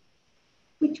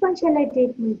 Which one shall I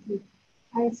take, Mythili?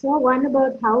 I saw one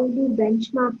about how do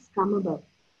benchmarks come about.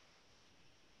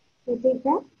 Shall I take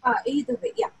that? Either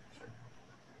way, yeah.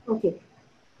 Okay.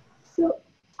 So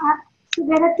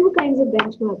there are two kinds of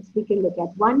benchmarks we can look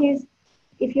at. One is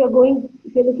if you're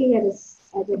looking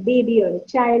at a baby or a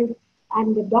child,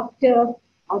 and the doctor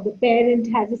or the parent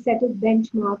has a set of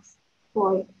benchmarks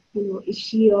for, is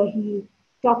she or he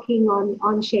talking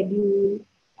on schedule,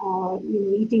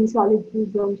 eating solid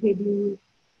foods on schedule.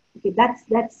 Okay,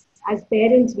 that's as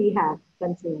parents we have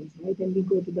concerns, right? And we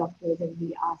go to doctors and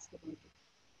we ask about it.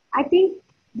 I think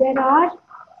there are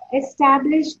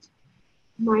established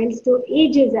milestone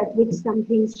ages at which some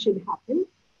things should happen.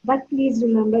 But please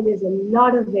remember there's a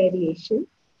lot of variation.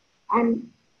 And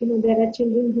there are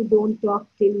children who don't talk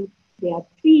till they are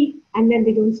 3 and then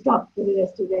they don't stop for the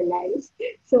rest of their lives.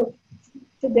 So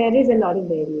there is a lot of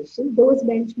variation. Those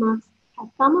benchmarks have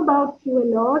come about through a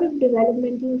lot of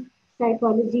developmental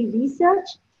psychology research.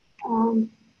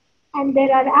 And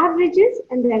there are averages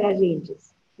and there are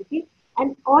ranges. Okay?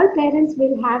 And all parents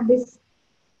will have this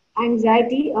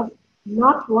anxiety of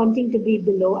not wanting to be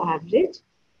below average,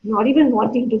 not even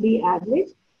wanting to be average.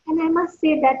 And I must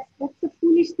say that that's a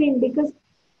foolish thing, because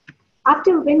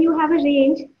when you have a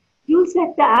range, you'll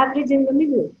set the average in the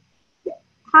middle.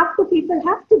 Half the people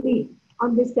have to be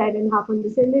on this side and half on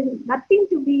this side. There's nothing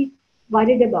to be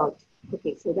worried about.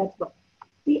 Okay, so that's what.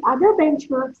 The other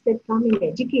benchmarks that come in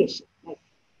education, like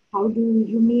how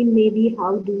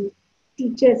do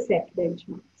teachers set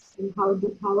benchmarks and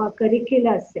how are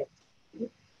curricula set?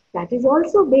 That is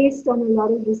also based on a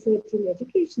lot of research in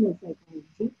educational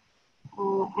psychology.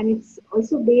 and it's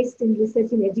also based in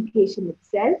research in education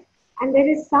itself. And there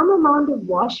is some amount of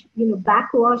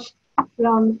backwash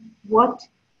from what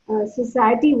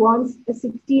society wants a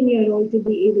 16-year-old to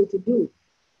be able to do.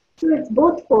 So it's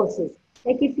both forces.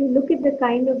 Like if you look at the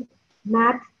kind of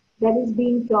math that is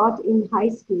being taught in high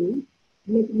school,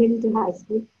 middle to high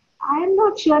school, I am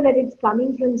not sure that it's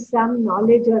coming from some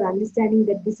knowledge or understanding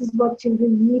that this is what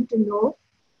children need to know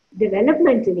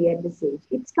developmentally at this age.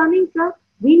 It's coming from,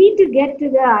 we need to get to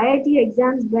the IIT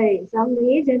exams by some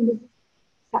age, and this,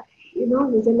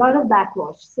 there's a lot of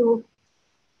backwash. So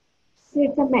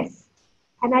it's a mess.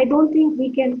 And I don't think we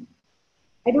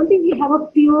have a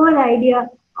pure idea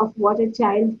of what a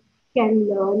child can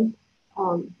learn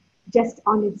just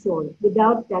on its own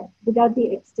without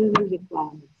the external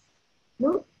requirements.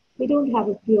 No, we don't have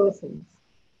a pure sense.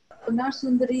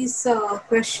 Sundari's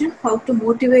question, how to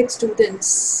motivate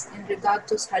students in regard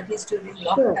to studies during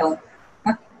lockdown.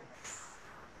 Sure.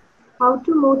 How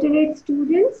to motivate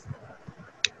students?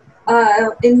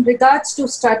 In regards to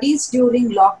studies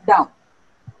during lockdown.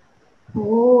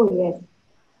 Oh, yes.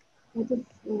 That is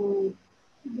a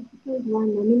difficult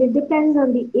one. I mean, it depends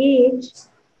on the age.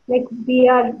 Like we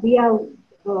are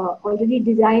already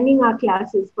designing our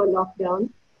classes for lockdown,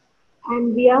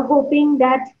 and we are hoping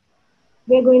that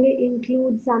we're going to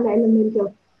include some element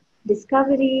of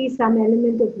discovery, some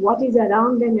element of what is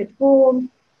around them at home.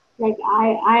 Like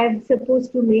I am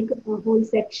supposed to make a whole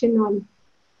section on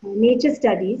nature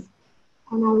studies,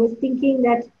 and I was thinking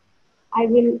that I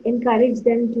will encourage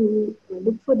them to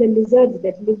look for the lizards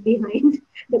that live behind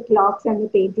the clocks and the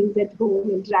paintings at home,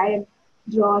 and try and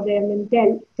draw them and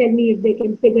tell me if they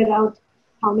can figure out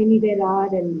how many there are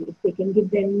and if they can give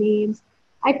them names.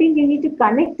 I think they need to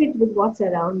connect it with what's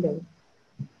around them.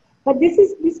 But this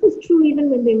was true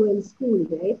even when they were in school,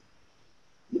 right?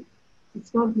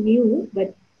 It's not new,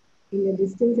 but in a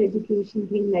distance education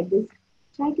thing like this,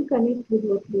 try to connect with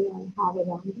what they have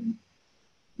around them.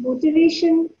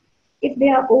 Motivation, if they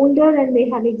are older and they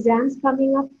have exams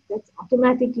coming up, that's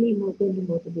automatically more going to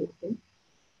motivate them.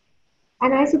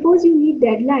 And I suppose you need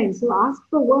deadlines, so ask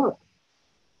for work.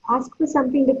 Ask for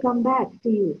something to come back to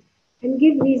you and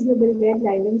give reasonable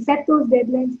deadlines and set those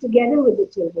deadlines together with the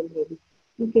children, maybe.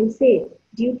 You can say,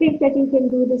 do you think that you can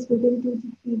do this within 2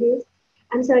 to 3 days?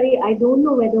 I'm sorry, I don't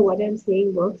know whether what I'm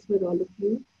saying works for all of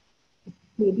you.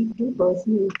 Maybe too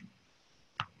personal.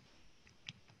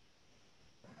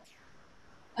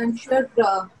 I'm sure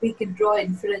we can draw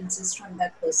inferences from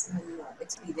that personal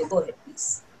experience. Go ahead,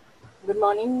 please. Good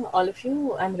morning, all of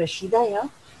you. I'm Rashida here.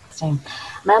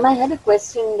 Ma'am, I had a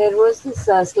question. There was this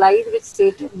slide which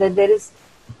stated that there is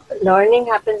learning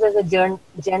happens as a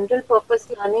general purpose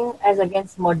learning as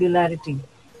against modularity.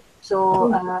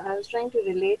 So I was trying to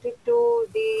relate it to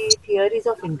the theories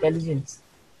of intelligence.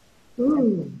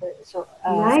 So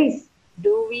nice.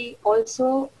 Do we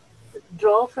also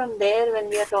draw from there when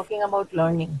we are talking about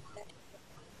learning?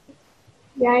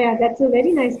 Yeah, that's a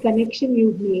very nice connection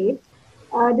you've made.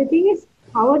 The thing is,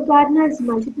 Howard Gardner's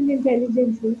multiple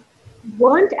intelligences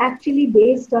weren't actually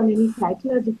based on any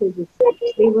psychological research.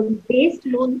 They were based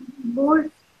more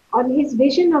on his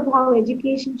vision of how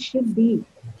education should be.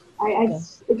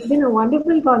 It's been a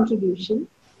wonderful contribution.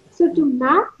 So to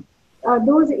map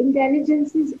those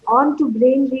intelligences onto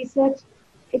brain research,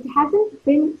 it hasn't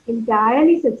been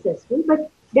entirely successful,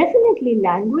 but definitely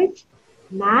language,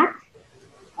 math,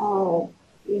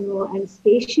 and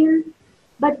spatial,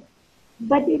 but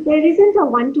there isn't a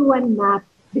one-to-one map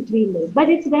between those. But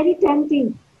it's very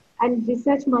tempting, and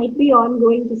research might be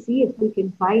ongoing to see if we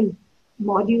can find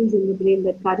modules in the brain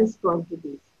that correspond to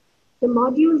these. The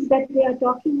modules that they are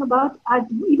talking about are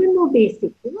even more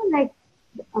basic, like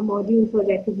a module for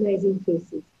recognizing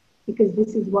faces, because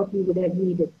this is what we would have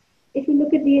needed. If you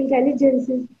look at the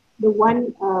intelligences, the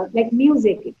one like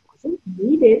music, it wasn't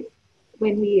needed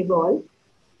when we evolved,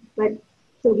 but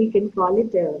so we can call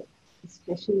it a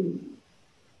special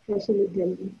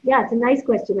intelligence. Yeah, it's a nice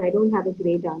question. I don't have a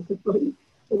great answer for you.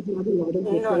 There's not a lot of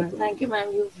research. No, thank you,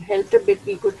 ma'am. You've helped a bit.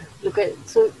 We could look at,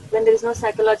 so when there is no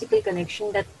psychological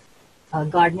connection that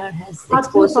Gardner has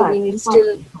exposed, so we need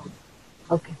still.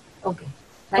 Okay.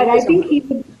 But I think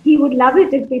he would love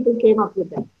it if people came up with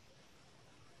that.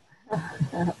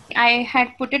 I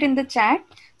had put it in the chat.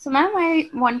 So, ma'am, I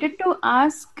wanted to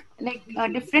ask, like,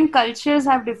 different cultures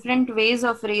have different ways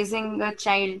of raising a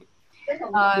child.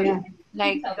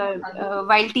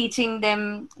 While teaching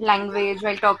them language,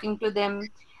 while talking to them,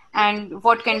 and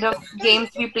what kind of games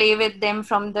we play with them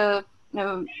from the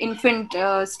infant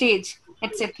stage,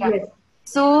 etc. Yes.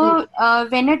 So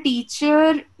when a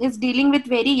teacher is dealing with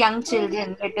very young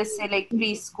children, let us say like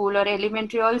preschool or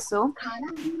elementary also,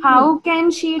 how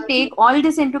can she take all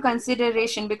this into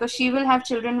consideration, because she will have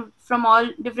children from all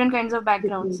different kinds of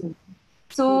backgrounds?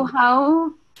 So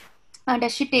how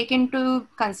does she take into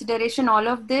consideration all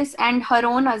of this and her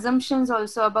own assumptions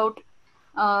also about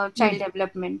child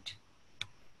development?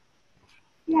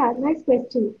 Yeah, nice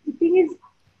question. The thing is,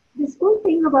 this whole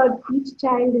thing about each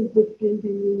child is different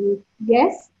and unique.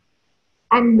 Yes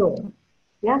and no.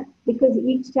 Yeah, because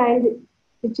each child,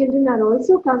 the children are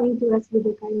also coming to us with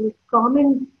a kind of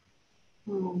common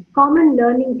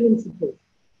learning principles.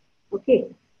 Okay.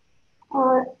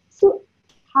 So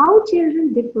how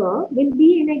children differ will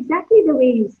be in exactly the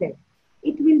way you said.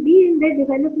 It will be in their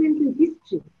developmental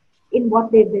history, in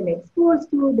what they've been exposed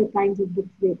to, the kinds of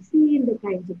books they've seen, the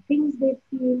kinds of things they've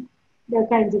seen, the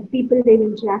kinds of people they've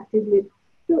interacted with.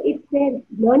 So it's their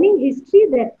learning history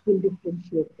that will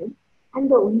differentiate them. And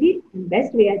the only and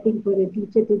best way, I think, for a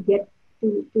teacher to get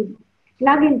to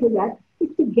plug into that is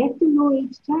to get to know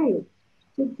each child.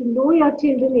 So to know your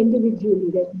children individually,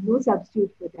 there's no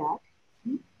substitute for that.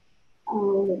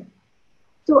 Uh,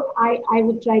 so I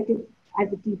would try to,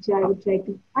 as a teacher, I would try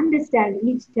to understand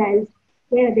each child,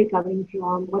 where are they coming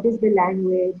from, what is the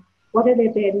language, what are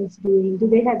their parents doing, do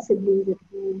they have siblings at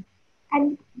home?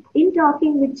 And in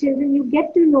talking with children, you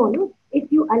get to know, no?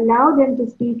 If you allow them to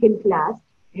speak in class,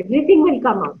 everything will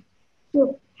come out.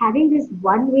 So having this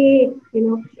one-way,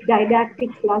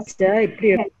 didactic class that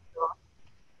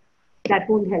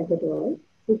won't help at all.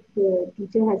 So the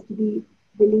teacher has to be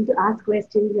willing to ask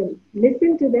questions and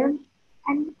listen to them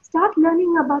and start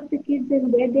learning about the kids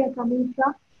and where they are coming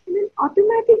from. And then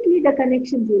automatically the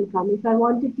connections will come. If I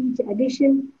want to teach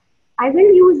addition, I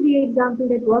will use the example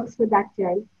that works for that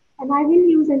child, and I will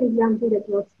use an example that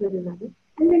works for another.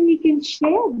 And then we can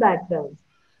share backgrounds.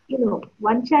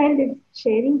 One child is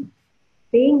sharing,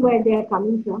 saying where they are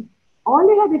coming from. All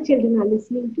the other children are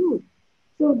listening too,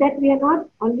 so that we are not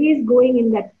always going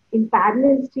in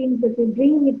parallel streams, but we're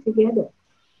bringing it together.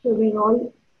 So we're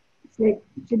all, it's like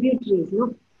tributaries,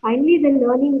 no? Finally, the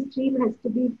learning stream has to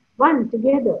be one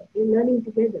together. We're learning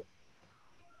together.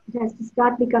 It has to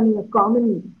start becoming a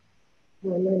common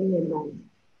learning environment.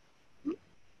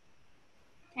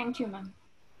 Thank you, ma'am.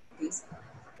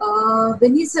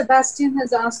 Vinny Sebastian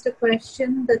has asked a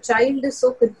question. The child is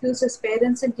so confused, his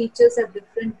parents and teachers have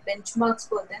different benchmarks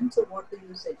for them. So what do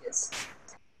you suggest?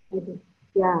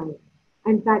 Yeah.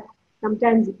 In fact,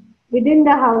 sometimes within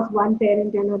the house, one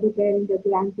parent, another parent, a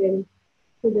grandparent,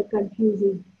 so the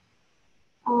confusing.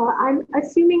 I'm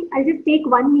assuming I'll just take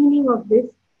one meaning of this,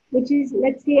 which is,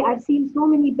 let's say I've seen so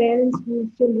many parents whose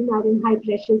children are in high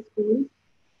pressure schools,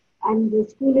 and the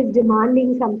school is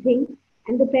demanding something,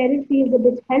 and the parent feels a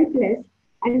bit helpless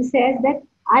and says that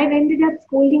I've ended up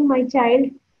scolding my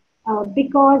child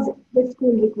because the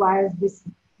school requires this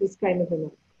kind of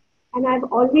a. And I've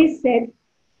always said,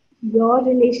 your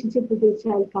relationship with your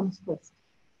child comes first.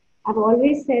 I've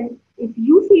always said, if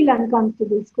you feel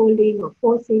uncomfortable scolding or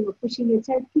forcing or pushing your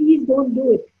child, please don't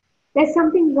do it. There's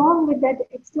something wrong with that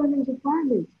external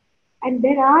requirement. And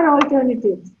there are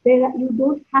alternatives. You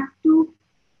don't have to,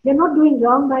 you're not doing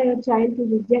wrong by your child to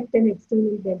reject an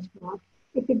external benchmark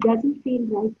if it doesn't feel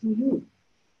right to you.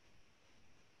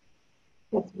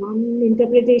 That's one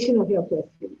interpretation of your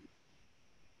question.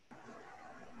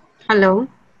 Hello.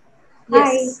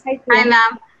 Yes. Hi,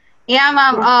 ma'am. Yeah,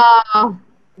 ma'am.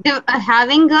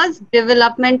 Having a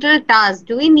developmental task,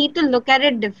 do we need to look at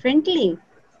it differently?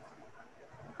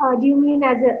 Do you mean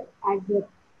as a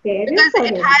parent? Because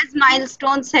it has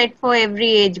milestones set for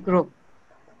every age group.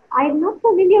 I'm not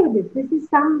familiar with this. This is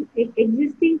some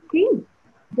existing thing.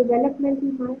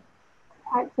 Developmental.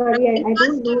 Sorry, I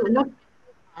don't know. Not.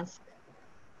 As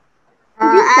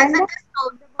it is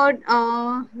talked about,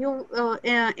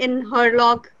 in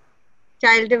Herlock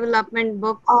child development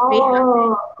books.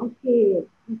 Oh, okay.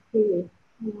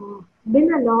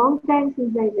 Been a long time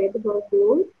since I read about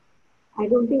those. I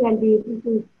don't think I'll be able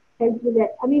to help with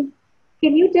that. I mean,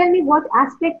 can you tell me what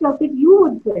aspect of it you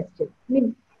would question? I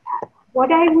mean,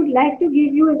 what I would like to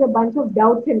give you is a bunch of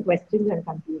doubts and questions and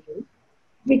confusions,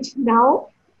 which now,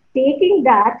 taking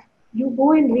that, you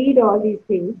go and read all these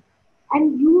things,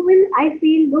 and you will, I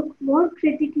feel, look more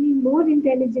critically, more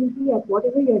intelligently at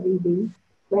whatever you're reading,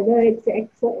 whether it's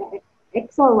X or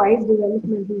Y's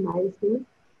developmental milestones.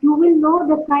 You will know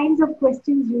the kinds of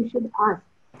questions you should ask.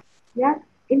 Yeah.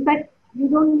 In fact, you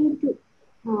don't need to,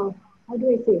 how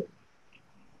do I say?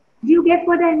 Do you get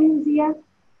what I mean, Zia?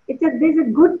 There's a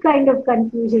good kind of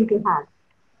confusion to have.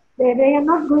 They are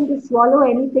not going to swallow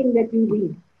anything that you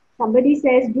read. Somebody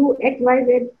says, do X, Y,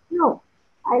 Z. No.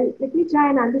 let me try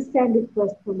and understand it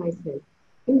first for myself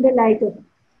in the light of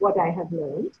what I have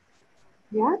learned.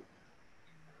 Yeah.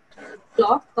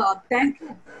 Prof, thank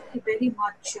you very, very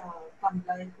much,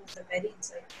 Kamala. It was a very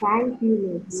insightful Thank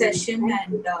you, Mythili. session, Thank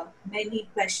and you. many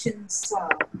questions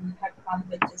have come,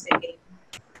 which is again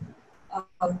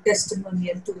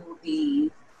testimonial to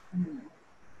the mm,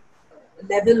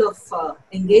 level of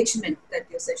engagement that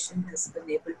your session has been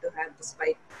able to have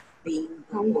despite being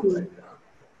Thank over you.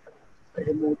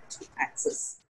 remote access.